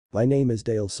My name is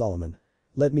Dale Solomon.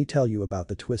 Let me tell you about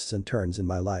the twists and turns in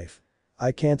my life.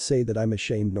 I can't say that I'm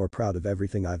ashamed nor proud of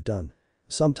everything I've done.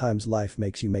 Sometimes life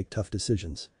makes you make tough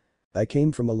decisions. I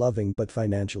came from a loving but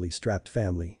financially strapped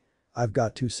family. I've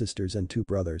got 2 sisters and 2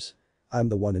 brothers. I'm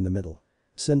the one in the middle.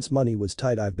 Since money was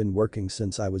tight, I've been working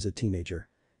since I was a teenager.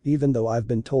 Even though I've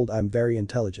been told I'm very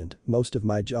intelligent, most of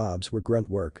my jobs were grunt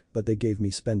work, but they gave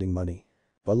me spending money.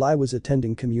 While I was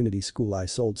attending community school, I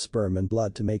sold sperm and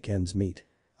blood to make ends meet.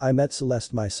 I met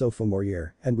Celeste my sophomore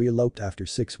year and we eloped after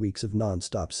 6 weeks of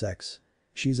non-stop sex.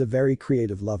 She's a very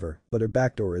creative lover, but her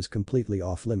backdoor is completely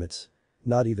off limits.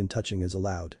 Not even touching is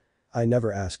allowed. I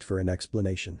never asked for an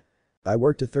explanation. I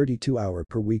worked a 32-hour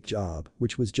per week job,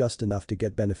 which was just enough to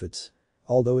get benefits.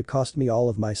 Although it cost me all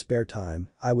of my spare time,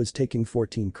 I was taking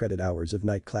 14 credit hours of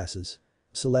night classes.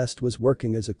 Celeste was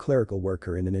working as a clerical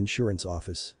worker in an insurance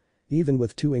office. Even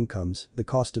with 2 incomes, the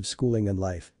cost of schooling and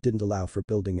life didn't allow for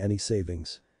building any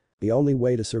savings. The only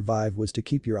way to survive was to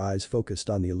keep your eyes focused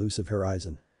on the elusive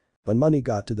horizon. When money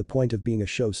got to the point of being a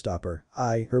showstopper,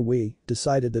 we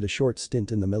decided that a short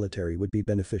stint in the military would be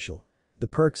beneficial. The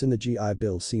perks in the GI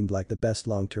Bill seemed like the best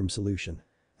long-term solution.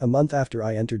 A month after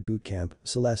I entered boot camp,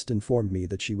 Celeste informed me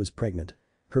that she was pregnant.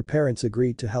 Her parents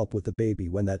agreed to help with the baby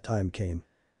when that time came.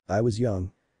 I was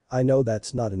young. I know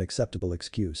that's not an acceptable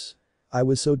excuse. I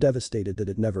was so devastated that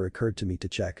it never occurred to me to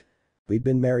check. We'd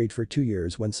been married for 2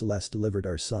 years when Celeste delivered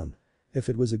our son. If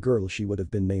it was a girl, she would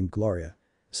have been named Gloria.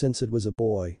 Since it was a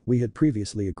boy, we had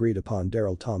previously agreed upon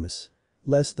Daryl Thomas.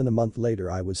 Less than a month later,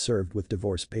 I was served with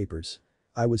divorce papers.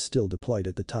 I was still deployed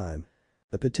at the time.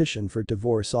 The petition for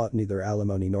divorce sought neither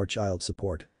alimony nor child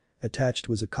support. Attached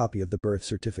was a copy of the birth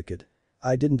certificate.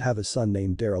 I didn't have a son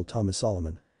named Daryl Thomas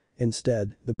Solomon.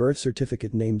 Instead, the birth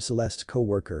certificate named Celeste's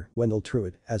co-worker, Wendell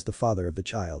Truitt, as the father of the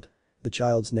child. The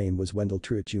child's name was Wendell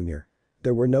Truitt Jr.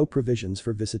 There were no provisions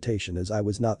for visitation as I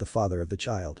was not the father of the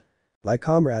child. My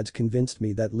comrades convinced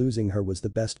me that losing her was the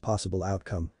best possible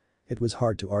outcome. It was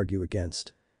hard to argue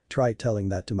against. Try telling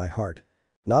that to my heart.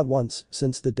 Not once,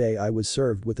 since the day I was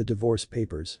served with the divorce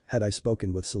papers, had I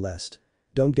spoken with Celeste.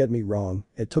 Don't get me wrong,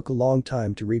 it took a long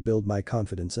time to rebuild my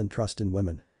confidence and trust in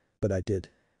women. But I did.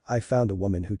 I found a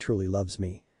woman who truly loves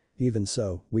me. Even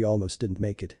so, we almost didn't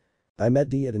make it. I met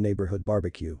Dee at a neighborhood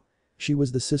barbecue. She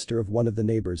was the sister of one of the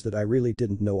neighbors that I really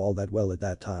didn't know all that well at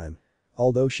that time.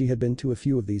 Although she had been to a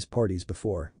few of these parties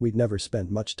before, we'd never spent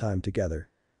much time together.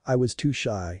 I was too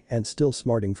shy, and still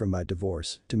smarting from my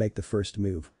divorce, to make the first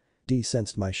move. Dee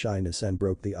sensed my shyness and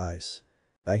broke the ice.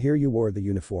 "I hear you wore the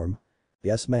uniform."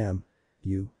 "Yes, ma'am."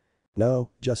 "You?" "No,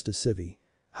 just a civvy."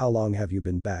 "How long have you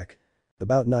been back?"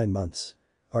 "About 9 months."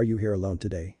 "Are you here alone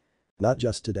today?" "Not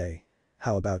just today."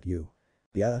 "How about you?"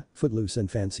 "Yeah, footloose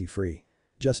and fancy-free.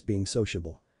 Just being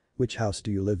sociable." "Which house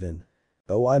do you live in?"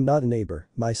 "Oh, I'm not a neighbor,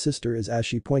 my sister is," as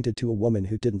she pointed to a woman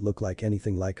who didn't look like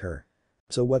anything like her.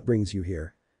 "So what brings you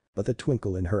here?" With a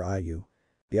twinkle in her eye. "You?"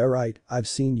 "Yeah, right, I've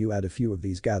seen you at a few of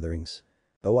these gatherings."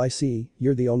 "Oh, I see,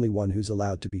 you're the only one who's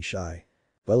allowed to be shy.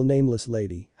 Well, nameless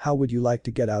lady, how would you like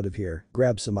to get out of here,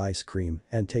 grab some ice cream,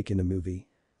 and take in a movie?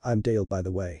 I'm Dale, by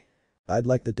the way." "I'd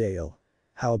like the Dale.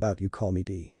 How about you call me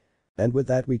Dee?" And with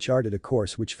that we charted a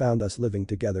course which found us living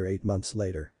together 8 months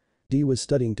later. Dee was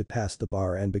studying to pass the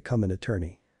bar and become an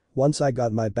attorney. Once I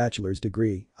got my bachelor's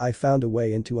degree, I found a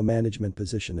way into a management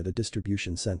position at a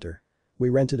distribution center. We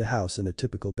rented a house in a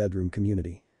typical bedroom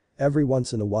community. Every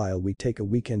once in a while we'd take a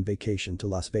weekend vacation to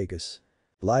Las Vegas.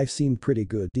 Life seemed pretty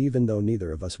good even though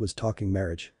neither of us was talking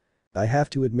marriage. I have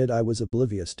to admit I was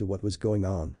oblivious to what was going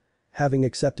on. Having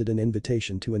accepted an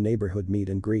invitation to a neighborhood meet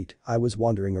and greet, I was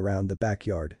wandering around the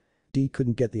backyard. Dee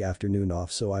couldn't get the afternoon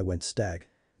off, so I went stag.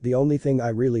 The only thing I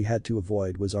really had to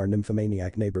avoid was our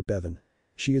nymphomaniac neighbor Bevan.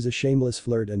 She is a shameless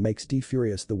flirt and makes Dee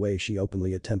furious the way she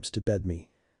openly attempts to bed me.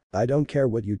 "I don't care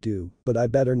what you do, but I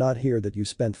better not hear that you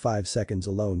spent 5 seconds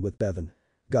alone with Bevan.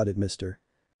 Got it, mister?"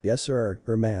 "Yes sir,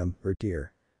 ma'am,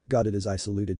 dear." "Got it," as I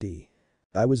saluted Dee.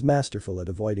 I was masterful at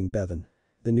avoiding Bevan.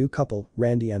 The new couple,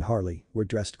 Randy and Harley, were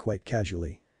dressed quite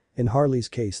casually. In Harley's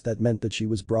case that meant that she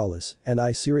was braless, and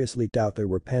I seriously doubt there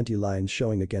were panty lines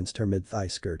showing against her mid-thigh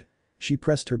skirt. She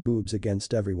pressed her boobs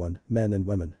against everyone, men and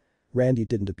women. Randy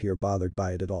didn't appear bothered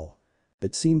by it at all.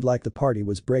 It seemed like the party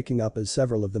was breaking up as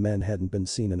several of the men hadn't been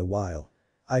seen in a while.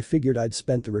 I figured I'd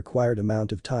spent the required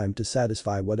amount of time to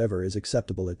satisfy whatever is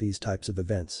acceptable at these types of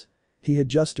events. He had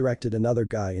just directed another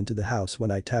guy into the house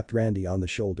when I tapped Randy on the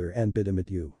shoulder and bid him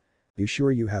adieu. "You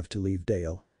sure you have to leave,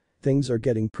 Dale? Things are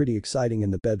getting pretty exciting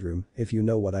in the bedroom, if you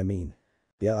know what I mean."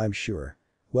 "Yeah, I'm sure.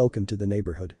 Welcome to the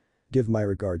neighborhood. Give my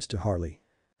regards to Harley.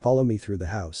 Follow me through the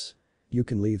house. You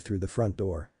can leave through the front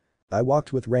door." I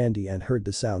walked with Randy and heard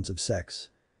the sounds of sex.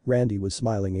 Randy was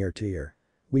smiling ear to ear.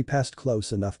 We passed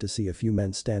close enough to see a few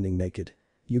men standing naked.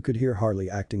 You could hear Harley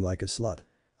acting like a slut.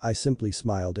 I simply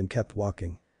smiled and kept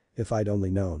walking. If I'd only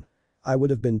known. I would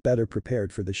have been better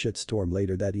prepared for the shitstorm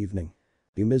later that evening.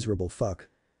 You miserable fuck.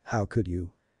 How could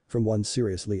you? From one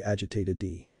seriously agitated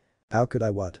D. How could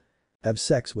I what? Have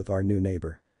sex with our new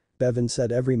neighbor. Bevan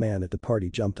said. Every man at the party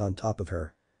jumped on top of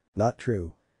her. Not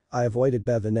true. I avoided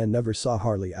Bevan and never saw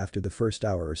Harley after the first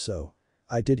hour or so.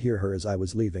 I did hear her as I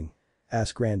was leaving.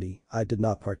 Ask Randy. I did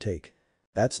not partake.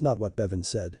 That's not what Bevan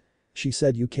said. She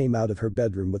said you came out of her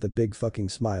bedroom with a big fucking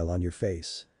smile on your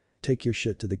face. Take your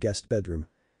shit to the guest bedroom.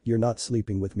 You're not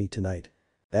sleeping with me tonight.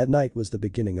 That night was the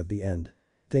beginning of the end.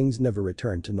 Things never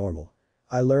returned to normal.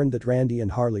 I learned that Randy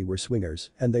and Harley were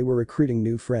swingers and they were recruiting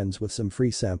new friends with some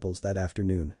free samples that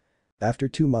afternoon. After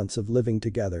 2 months of living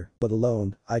together, but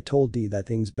alone, I told Dee that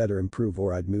things better improve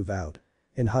or I'd move out.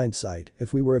 In hindsight,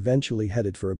 if we were eventually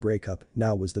headed for a breakup,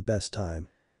 now was the best time.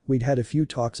 We'd had a few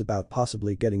talks about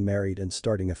possibly getting married and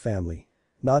starting a family.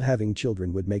 Not having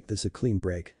children would make this a clean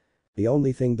break. The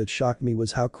only thing that shocked me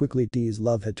was how quickly Dee's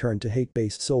love had turned to hate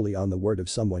based solely on the word of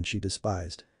someone she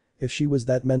despised. If she was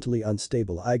that mentally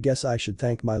unstable, I guess I should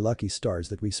thank my lucky stars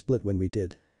that we split when we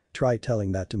did. Try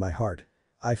telling that to my heart.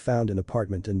 I found an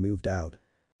apartment and moved out.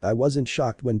 I wasn't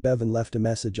shocked when Bevan left a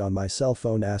message on my cell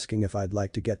phone asking if I'd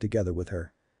like to get together with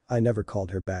her. I never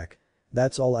called her back.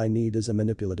 That's all I need is a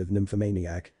manipulative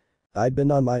nymphomaniac. I'd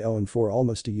been on my own for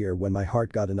almost a year when my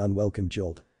heart got an unwelcome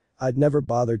jolt. I'd never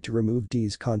bothered to remove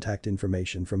Dee's contact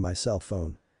information from my cell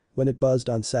phone. When it buzzed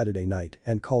on Saturday night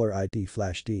and caller ID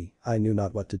flashed D, I knew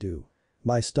not what to do.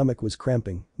 My stomach was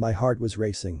cramping, my heart was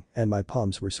racing, and my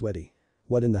palms were sweaty.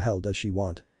 What in the hell does she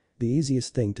want? The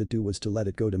easiest thing to do was to let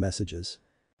it go to messages.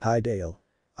 Hi Dale.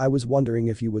 I was wondering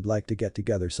if you would like to get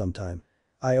together sometime.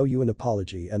 I owe you an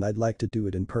apology and I'd like to do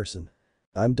it in person.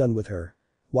 I'm done with her.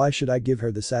 Why should I give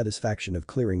her the satisfaction of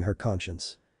clearing her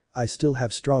conscience? I still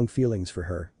have strong feelings for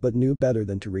her, but knew better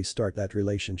than to restart that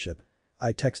relationship.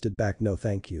 I texted back no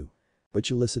thank you. But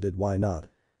you elicited why not?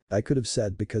 I could have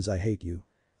said because I hate you.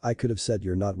 I could have said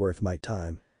you're not worth my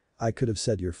time. I could have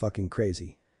said you're fucking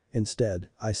crazy. Instead,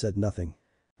 I said nothing.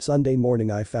 Sunday morning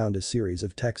I found a series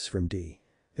of texts from Dee.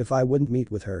 If I wouldn't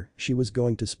meet with her, she was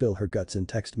going to spill her guts in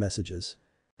text messages.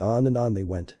 On and on they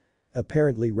went.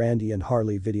 Apparently Randy and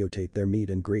Harley videotaped their meet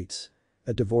and greets.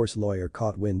 A divorce lawyer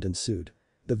caught wind and sued.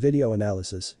 The video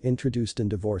analysis, introduced in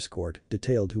divorce court,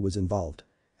 detailed who was involved.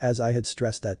 As I had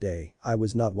stressed that day, I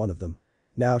was not one of them.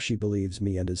 Now she believes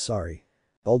me and is sorry.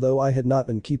 Although I had not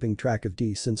been keeping track of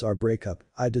Dee since our breakup,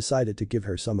 I decided to give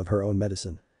her some of her own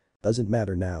medicine. Doesn't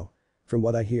matter now. From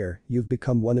what I hear, you've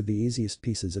become one of the easiest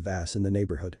pieces of ass in the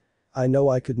neighborhood. I know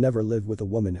I could never live with a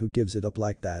woman who gives it up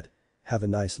like that. Have a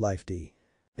nice life, Dee.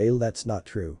 Dale, that's not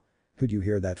true. Who'd you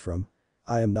hear that from?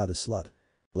 I am not a slut.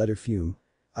 Let her fume.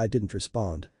 I didn't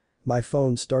respond. My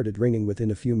phone started ringing within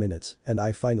a few minutes and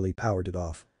I finally powered it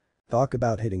off. Talk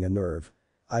about hitting a nerve.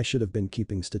 I should have been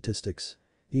keeping statistics.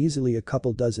 Easily a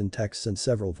couple dozen texts and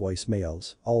several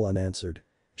voicemails, all unanswered.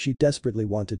 She desperately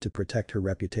wanted to protect her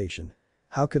reputation.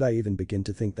 How could I even begin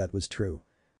to think that was true?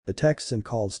 The texts and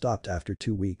calls stopped after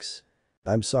 2 weeks.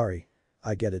 I'm sorry.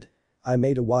 I get it. I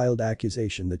made a wild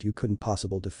accusation that you couldn't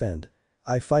possibly defend.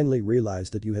 I finally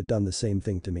realized that you had done the same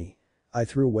thing to me. I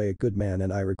threw away a good man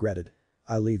and I regret it.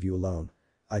 I'll leave you alone.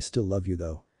 I still love you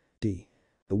though. D.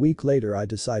 A week later I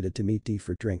decided to meet Dee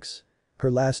for drinks.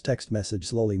 Her last text message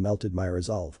slowly melted my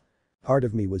resolve. Part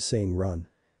of me was saying run.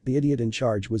 The idiot in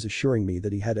charge was assuring me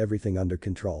that he had everything under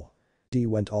control. Dee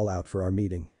went all out for our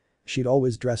meeting. She'd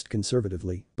always dressed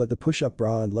conservatively, but the push-up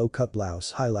bra and low-cut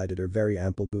blouse highlighted her very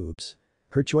ample boobs.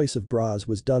 Her choice of bras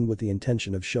was done with the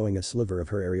intention of showing a sliver of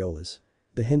her areolas.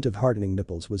 The hint of hardening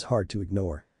nipples was hard to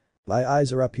ignore. My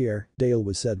eyes are up here, Dale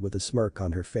was said with a smirk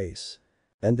on her face.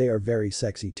 And they are very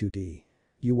sexy too, Dee.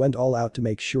 You went all out to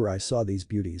make sure I saw these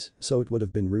beauties, so it would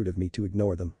have been rude of me to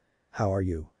ignore them. How are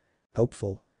you?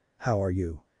 Hopeful. How are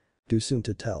you? Too soon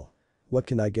to tell. What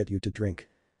can I get you to drink?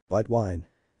 White wine.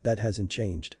 That hasn't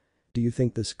changed. Do you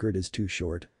think the skirt is too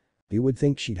short? You would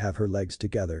think she'd have her legs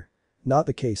together. Not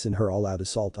the case in her all-out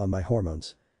assault on my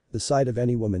hormones. The sight of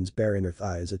any woman's bare inner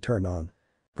thigh is a turn on.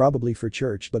 Probably for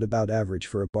church but about average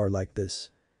for a bar like this.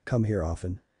 Come here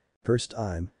often. First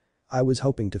time. I was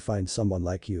hoping to find someone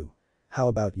like you. How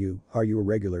about you, are you a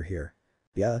regular here?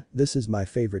 Yeah, this is my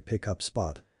favorite pickup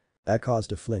spot. That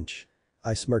caused a flinch.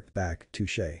 I smirked back,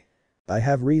 touché. I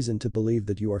have reason to believe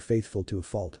that you are faithful to a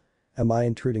fault. Am I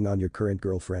intruding on your current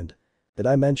girlfriend? Did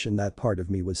I mention that part of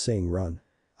me was saying run?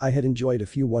 I had enjoyed a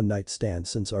few one-night stands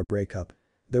since our breakup.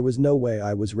 There was no way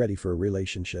I was ready for a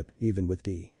relationship, even with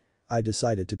Dee. I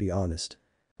decided to be honest.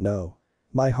 No.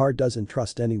 My heart doesn't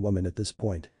trust any woman at this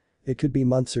point. It could be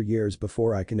months or years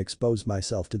before I can expose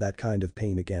myself to that kind of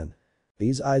pain again.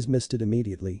 Dee's eyes misted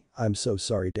immediately. I'm so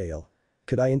sorry, Dale.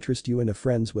 Could I interest you in a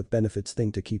friends with benefits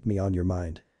thing to keep me on your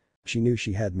mind? She knew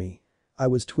she had me. I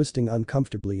was twisting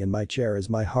uncomfortably in my chair as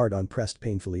my hard-on pressed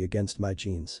painfully against my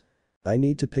jeans. I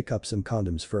need to pick up some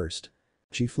condoms first.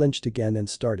 She flinched again and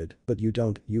started, but you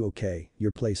don't, you okay,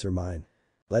 your place or mine?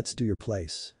 Let's do your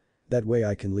place. That way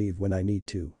I can leave when I need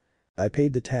to. I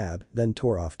paid the tab, then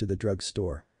tore off to the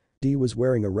drugstore. Dee was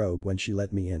wearing a robe when she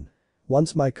let me in.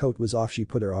 Once my coat was off, she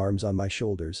put her arms on my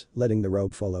shoulders, letting the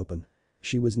robe fall open.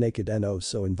 She was naked and oh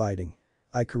so inviting.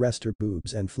 I caressed her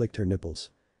boobs and flicked her nipples.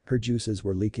 Her juices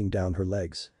were leaking down her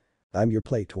legs. I'm your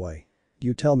play toy.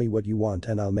 You tell me what you want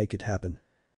and I'll make it happen.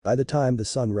 By the time the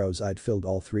sun rose, I'd filled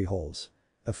all 3 holes.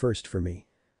 A first for me.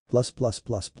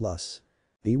 Plus.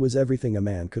 Dee was everything a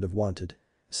man could have wanted.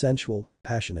 Sensual,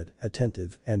 passionate,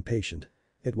 attentive, and patient.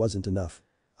 It wasn't enough.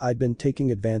 I'd been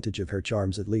taking advantage of her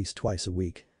charms at least twice a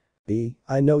week. Dee,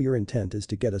 I know your intent is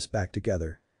to get us back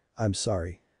together. I'm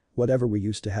sorry. Whatever we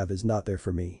used to have is not there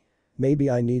for me. Maybe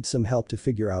I need some help to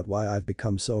figure out why I've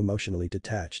become so emotionally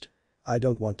detached. I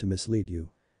don't want to mislead you.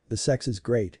 The sex is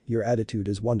great, your attitude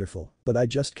is wonderful, but I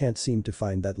just can't seem to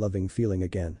find that loving feeling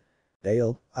again.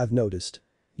 Dale, I've noticed.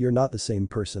 You're not the same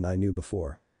person I knew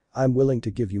before. I'm willing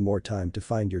to give you more time to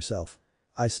find yourself.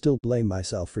 I still blame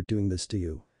myself for doing this to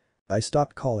you. I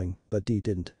stopped calling, but Dee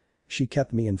didn't. She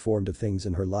kept me informed of things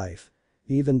in her life.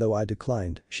 Even though I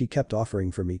declined, she kept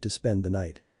offering for me to spend the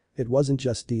night. It wasn't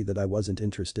just Dee that I wasn't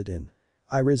interested in.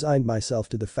 I resigned myself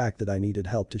to the fact that I needed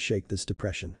help to shake this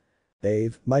depression.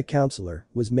 Dave, my counselor,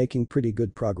 was making pretty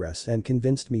good progress and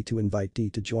convinced me to invite Dee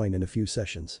to join in a few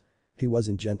sessions. He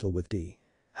wasn't gentle with Dee.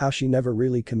 How she never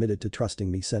really committed to trusting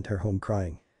me sent her home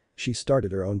crying. She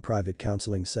started her own private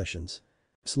counseling sessions.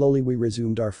 Slowly we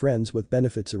resumed our friends with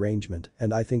benefits arrangement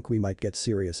and I think we might get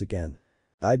serious again.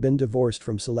 I'd been divorced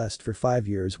from Celeste for 5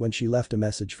 years when she left a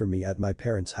message for me at my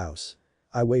parents' house.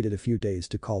 I waited a few days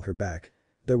to call her back.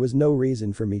 There was no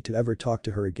reason for me to ever talk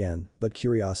to her again, but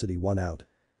curiosity won out.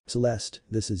 Celeste,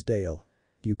 this is Dale.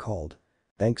 You called.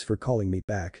 Thanks for calling me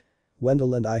back.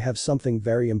 Wendell and I have something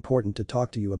very important to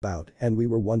talk to you about and we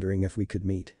were wondering if we could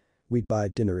meet. We'd buy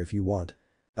dinner if you want.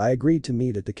 I agreed to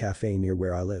meet at the cafe near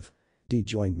where I live. Dee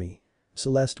joined me.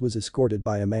 Celeste was escorted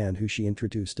by a man who she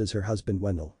introduced as her husband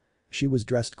Wendell. She was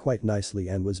dressed quite nicely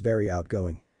and was very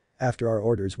outgoing. After our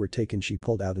orders were taken, she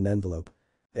pulled out an envelope.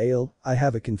 Dale, I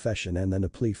have a confession and then a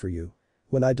plea for you.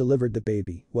 When I delivered the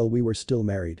baby, while we were still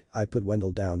married, I put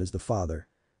Wendell down as the father.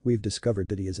 We've discovered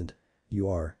that he isn't. You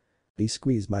are. Dee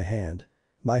squeezed my hand.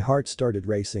 My heart started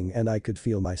racing and I could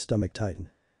feel my stomach tighten.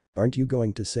 Aren't you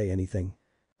going to say anything?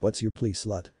 What's your plea,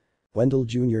 slut? Wendell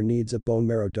Jr. needs a bone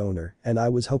marrow donor and I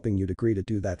was hoping you'd agree to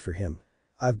do that for him.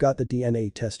 I've got the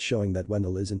DNA test showing that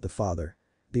Wendell isn't the father.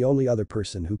 The only other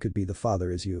person who could be the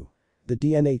father is you. The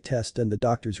DNA test and the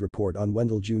doctor's report on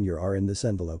Wendell Jr. are in this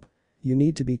envelope. You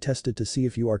need to be tested to see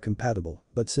if you are compatible,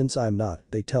 but since I'm not,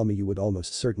 they tell me you would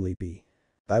almost certainly be.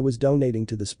 I was donating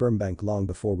to the sperm bank long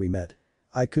before we met.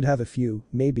 I could have a few,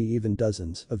 maybe even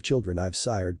dozens, of children I've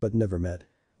sired but never met.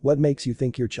 What makes you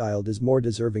think your child is more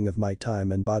deserving of my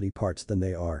time and body parts than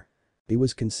they are? He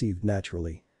was conceived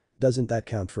naturally. Doesn't that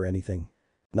count for anything?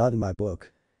 Not in my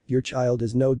book. Your child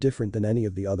is no different than any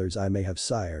of the others I may have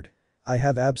sired. I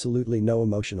have absolutely no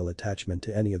emotional attachment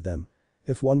to any of them.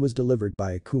 If one was delivered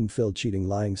by a cum-filled cheating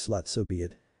lying slut, so be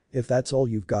it. If that's all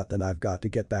you've got, then I've got to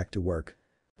get back to work.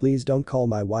 Please don't call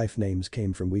my wife names,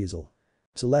 came from Weasel.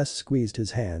 Celeste squeezed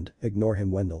his hand. Ignore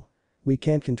him, Wendell. We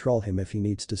can't control him if he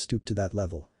needs to stoop to that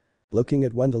level. Looking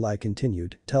at Wendell, I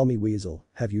continued, tell me, Weasel,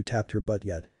 have you tapped her butt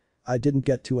yet? I didn't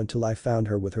get to until I found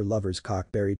her with her lover's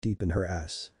cock buried deep in her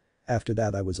ass. After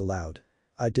that I was allowed.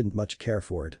 I didn't much care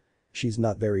for it. She's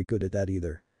not very good at that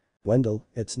either. Wendell,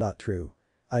 it's not true.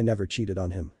 I never cheated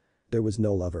on him. There was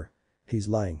no lover. He's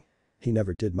lying. He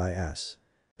never did my ass.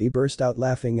 He burst out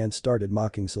laughing and started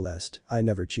mocking Celeste. I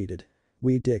never cheated.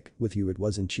 Dick, with you it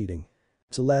wasn't cheating.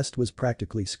 Celeste was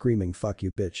practically screaming, fuck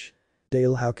you, bitch.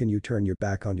 Dale, how can you turn your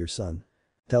back on your son?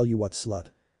 Tell you what, slut.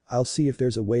 I'll see if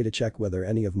there's a way to check whether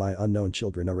any of my unknown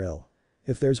children are ill.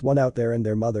 If there's one out there and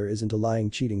their mother isn't a lying,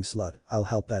 cheating slut, I'll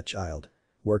help that child.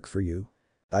 Work for you.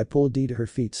 I pulled Dee to her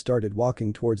feet, started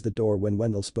walking towards the door when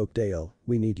Wendell spoke. Dale,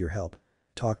 we need your help.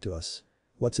 Talk to us.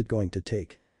 What's it going to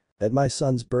take? Get my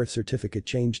son's birth certificate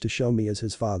changed to show me as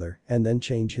his father and then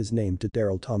change his name to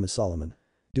Daryl Thomas Solomon.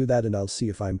 Do that and I'll see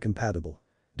if I'm compatible.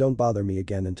 Don't bother me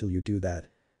again until you do that.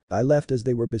 I left as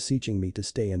they were beseeching me to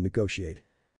stay and negotiate.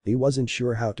 He wasn't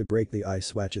sure how to break the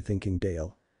ice, thinking,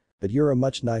 Dale. But you're a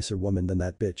much nicer woman than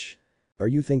that bitch. Are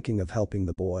you thinking of helping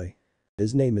the boy?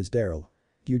 His name is Daryl.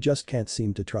 You just can't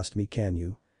seem to trust me, can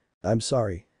you? I'm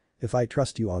sorry. If I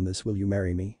trust you on this, will you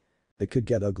marry me? It could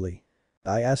get ugly.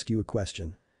 I ask you a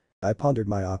question. I pondered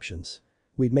my options.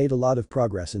 We'd made a lot of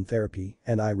progress in therapy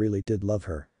and I really did love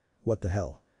her. What the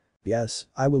hell? Yes,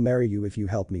 I will marry you if you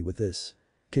help me with this.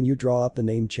 Can you draw up the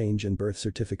name change and birth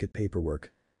certificate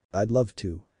paperwork? I'd love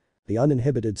to. The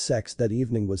uninhibited sex that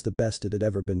evening was the best it had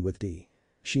ever been with Dee.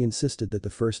 She insisted that the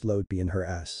first load be in her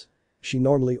ass. She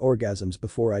normally orgasms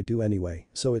before I do anyway,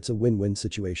 so it's a win-win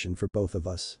situation for both of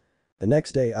us. The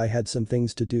next day I had some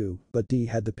things to do, but Dee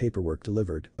had the paperwork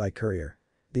delivered by courier.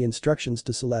 The instructions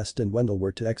to Celeste and Wendell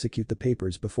were to execute the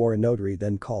papers before a notary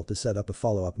then called to set up a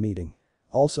follow-up meeting.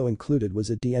 Also included was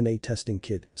a DNA testing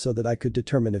kit so that I could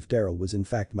determine if Daryl was in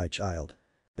fact my child.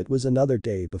 It was another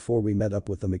day before we met up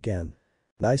with them again.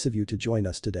 Nice of you to join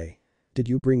us today. Did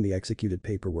you bring the executed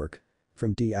paperwork?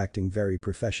 From Dee, acting very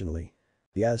professionally.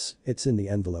 Yes, it's in the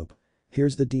envelope.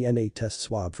 Here's the DNA test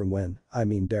swab from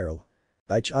Daryl.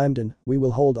 I chimed in, we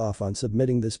will hold off on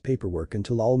submitting this paperwork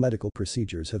until all medical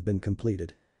procedures have been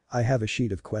completed. I have a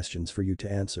sheet of questions for you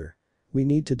to answer. We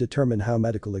need to determine how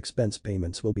medical expense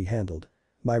payments will be handled.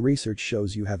 My research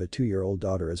shows you have a 2-year-old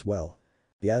daughter as well.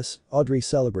 Yes, Audrey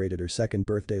celebrated her 2nd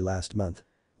birthday last month.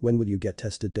 When will you get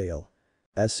tested, Dale?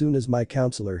 As soon as my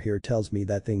counselor here tells me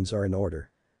that things are in order.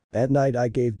 At night I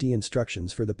gave Dee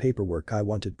instructions for the paperwork I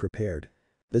wanted prepared.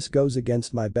 This goes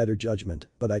against my better judgment,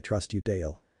 but I trust you,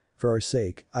 Dale. For our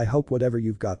sake, I hope whatever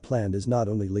you've got planned is not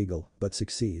only legal, but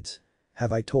succeeds.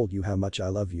 Have I told you how much I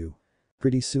love you?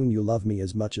 Pretty soon you'll love me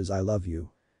as much as I love you.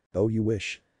 Oh, you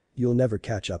wish. You'll never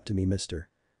catch up to me, mister.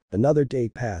 Another day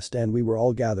passed and we were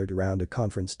all gathered around a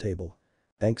conference table.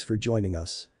 Thanks for joining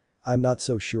us. I'm not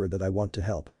so sure that I want to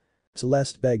help.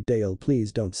 Celeste begged Dale,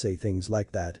 please don't say things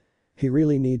like that. He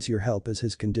really needs your help as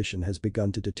his condition has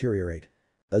begun to deteriorate.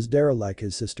 Does Daryl like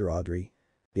his sister Audrey?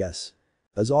 Yes.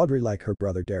 Does Audrey like her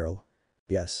brother Daryl?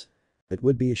 Yes. It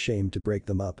would be a shame to break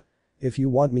them up. If you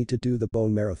want me to do the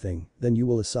bone marrow thing, then you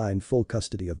will assign full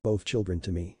custody of both children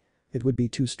to me. It would be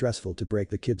too stressful to break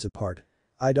the kids apart.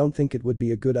 I don't think it would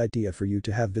be a good idea for you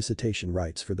to have visitation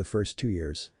rights for the first 2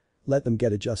 years. Let them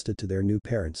get adjusted to their new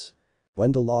parents.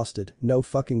 Wendell lost it, no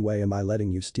fucking way am I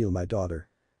letting you steal my daughter.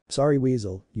 Sorry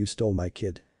Weasel, you stole my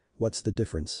kid. What's the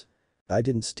difference? I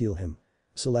didn't steal him.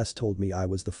 Celeste told me I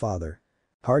was the father.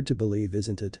 Hard to believe,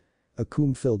 isn't it? A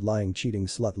cum-filled lying cheating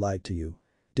slut lied to you.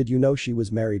 Did you know she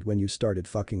was married when you started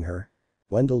fucking her?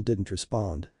 Wendell didn't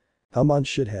respond. Come on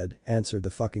shithead, answer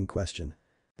the fucking question.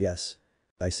 Yes.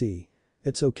 I see.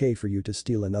 It's okay for you to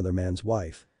steal another man's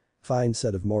wife. Fine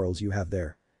set of morals you have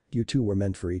there. You two were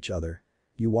meant for each other.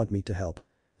 You want me to help.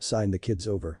 Sign the kids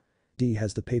over. Dee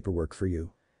has the paperwork for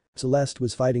you. Celeste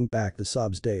was fighting back the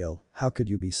sobs. Dale, how could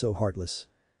you be so heartless?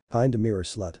 Find a mirror,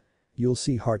 slut. You'll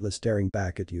see Heartless staring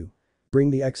back at you.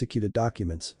 Bring the executed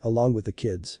documents, along with the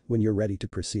kids, when you're ready to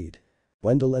proceed.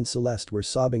 Wendell and Celeste were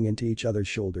sobbing into each other's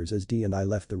shoulders as Dee and I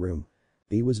left the room.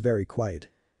 Dee was very quiet.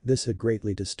 This had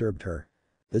greatly disturbed her.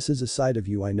 This is a side of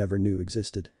you I never knew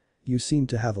existed. You seem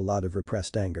to have a lot of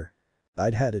repressed anger.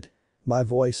 I'd had it. My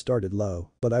voice started low,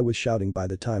 but I was shouting by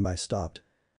the time I stopped.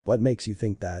 What makes you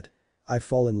think that? I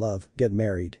fall in love, get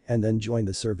married, and then join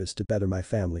the service to better my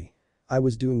family. I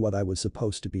was doing what I was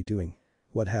supposed to be doing.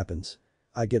 What happens?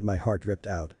 I get my heart ripped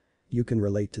out. You can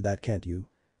relate to that, can't you?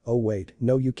 Oh wait,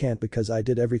 no you can't, because I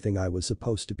did everything I was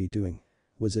supposed to be doing.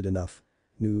 Was it enough?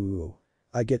 No.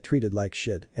 I get treated like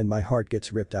shit and my heart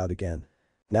gets ripped out again.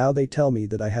 Now they tell me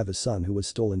that I have a son who was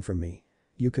stolen from me.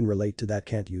 You can relate to that,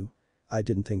 can't you? I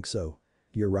didn't think so.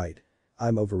 You're right.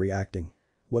 I'm overreacting.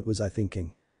 What was I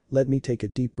thinking? Let me take a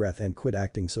deep breath and quit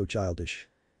acting so childish.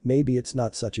 Maybe it's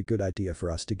not such a good idea for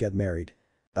us to get married.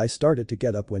 I started to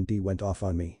get up when Dee went off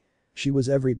on me. She was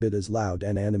every bit as loud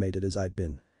and animated as I'd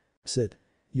been. Sit.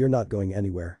 You're not going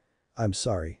anywhere. I'm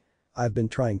sorry. I've been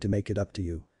trying to make it up to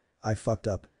you. I fucked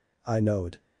up. I know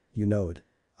it. You know it.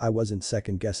 I wasn't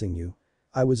second-guessing you.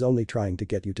 I was only trying to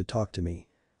get you to talk to me.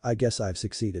 I guess I've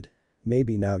succeeded.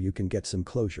 Maybe now you can get some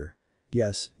closure.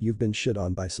 Yes, you've been shit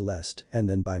on by Celeste and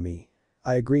then by me.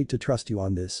 I agreed to trust you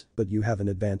on this, but you have an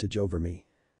advantage over me.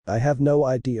 I have no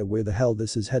idea where the hell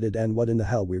this is headed and what in the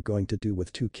hell we're going to do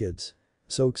with 2 kids.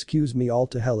 So excuse me all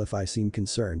to hell if I seem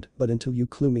concerned, but until you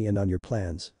clue me in on your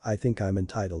plans, I think I'm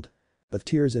entitled. With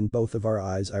tears in both of our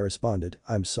eyes I responded,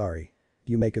 I'm sorry.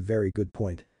 You make a very good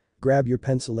point. Grab your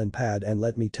pencil and pad and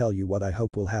let me tell you what I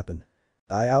hope will happen.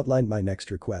 I outlined my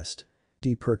next request.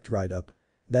 Dee perked right up.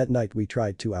 That night we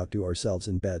tried to outdo ourselves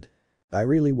in bed. I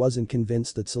really wasn't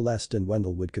convinced that Celeste and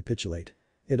Wendell would capitulate.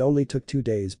 It only took 2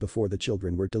 days before the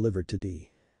children were delivered to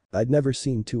Dee. I'd never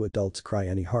seen 2 adults cry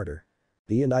any harder.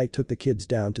 E and I took the kids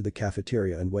down to the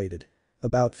cafeteria and waited.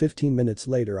 About 15 minutes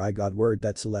later I got word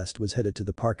that Celeste was headed to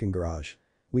the parking garage.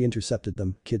 We intercepted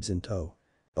them, kids in tow.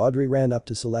 Audrey ran up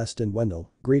to Celeste and Wendell,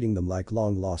 greeting them like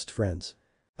long-lost friends.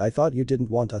 "I thought you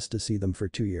didn't want us to see them for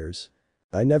 2 years.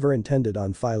 I never intended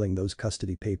on filing those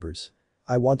custody papers.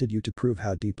 I wanted you to prove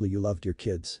how deeply you loved your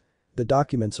kids. The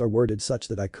documents are worded such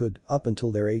that I could, up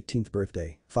until their 18th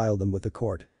birthday, file them with the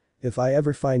court. If I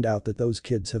ever find out that those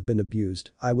kids have been abused,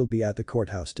 I will be at the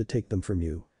courthouse to take them from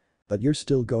you. But you're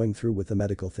still going through with the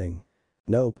medical thing."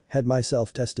 "Nope, had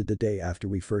myself tested the day after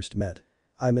we first met.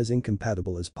 I'm as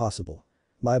incompatible as possible.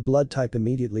 My blood type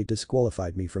immediately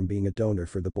disqualified me from being a donor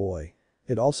for the boy.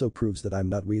 It also proves that I'm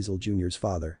not Weasel Jr.'s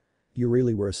father. You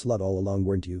really were a slut all along,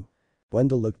 weren't you?"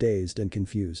 Wendell looked dazed and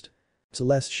confused.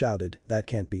 Celeste shouted, "That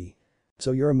can't be.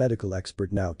 So you're a medical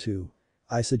expert now too.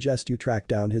 I suggest you track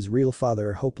down his real father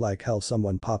or hope like hell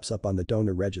someone pops up on the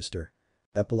donor register."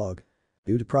 Epilogue.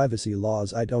 Due to privacy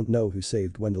laws, I don't know who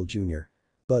saved Wendell Jr.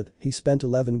 But he spent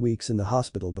 11 weeks in the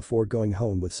hospital before going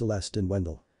home with Celeste and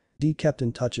Wendell. Dee kept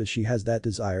in touch as she has that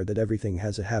desire that everything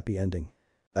has a happy ending.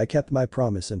 I kept my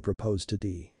promise and proposed to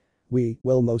Dee. We,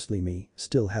 well mostly me,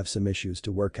 still have some issues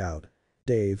to work out.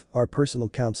 Dave, our personal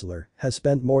counselor, has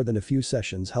spent more than a few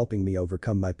sessions helping me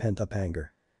overcome my pent-up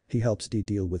anger. He helps Dee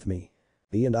deal with me.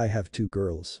 Dee and I have 2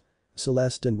 girls.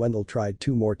 Celeste and Wendell tried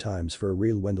 2 more times for a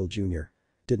real Wendell Jr.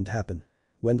 Didn't happen.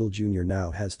 Wendell Jr.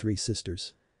 now has 3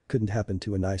 sisters. Couldn't happen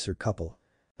to a nicer couple.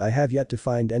 I have yet to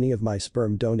find any of my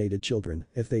sperm-donated children,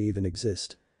 if they even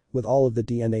exist. With all of the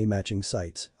DNA matching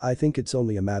sites, I think it's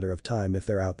only a matter of time if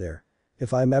they're out there.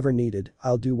 If I'm ever needed,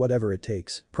 I'll do whatever it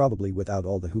takes, probably without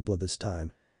all the hoopla this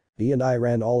time. Dee and I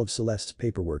ran all of Celeste's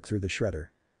paperwork through the shredder.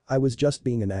 I was just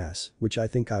being an ass, which I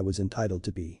think I was entitled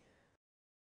to be.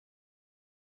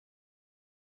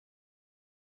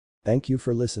 Thank you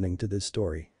for listening to this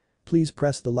story. Please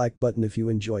press the like button if you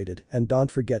enjoyed it and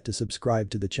don't forget to subscribe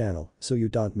to the channel so you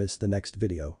don't miss the next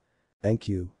video. Thank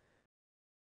you.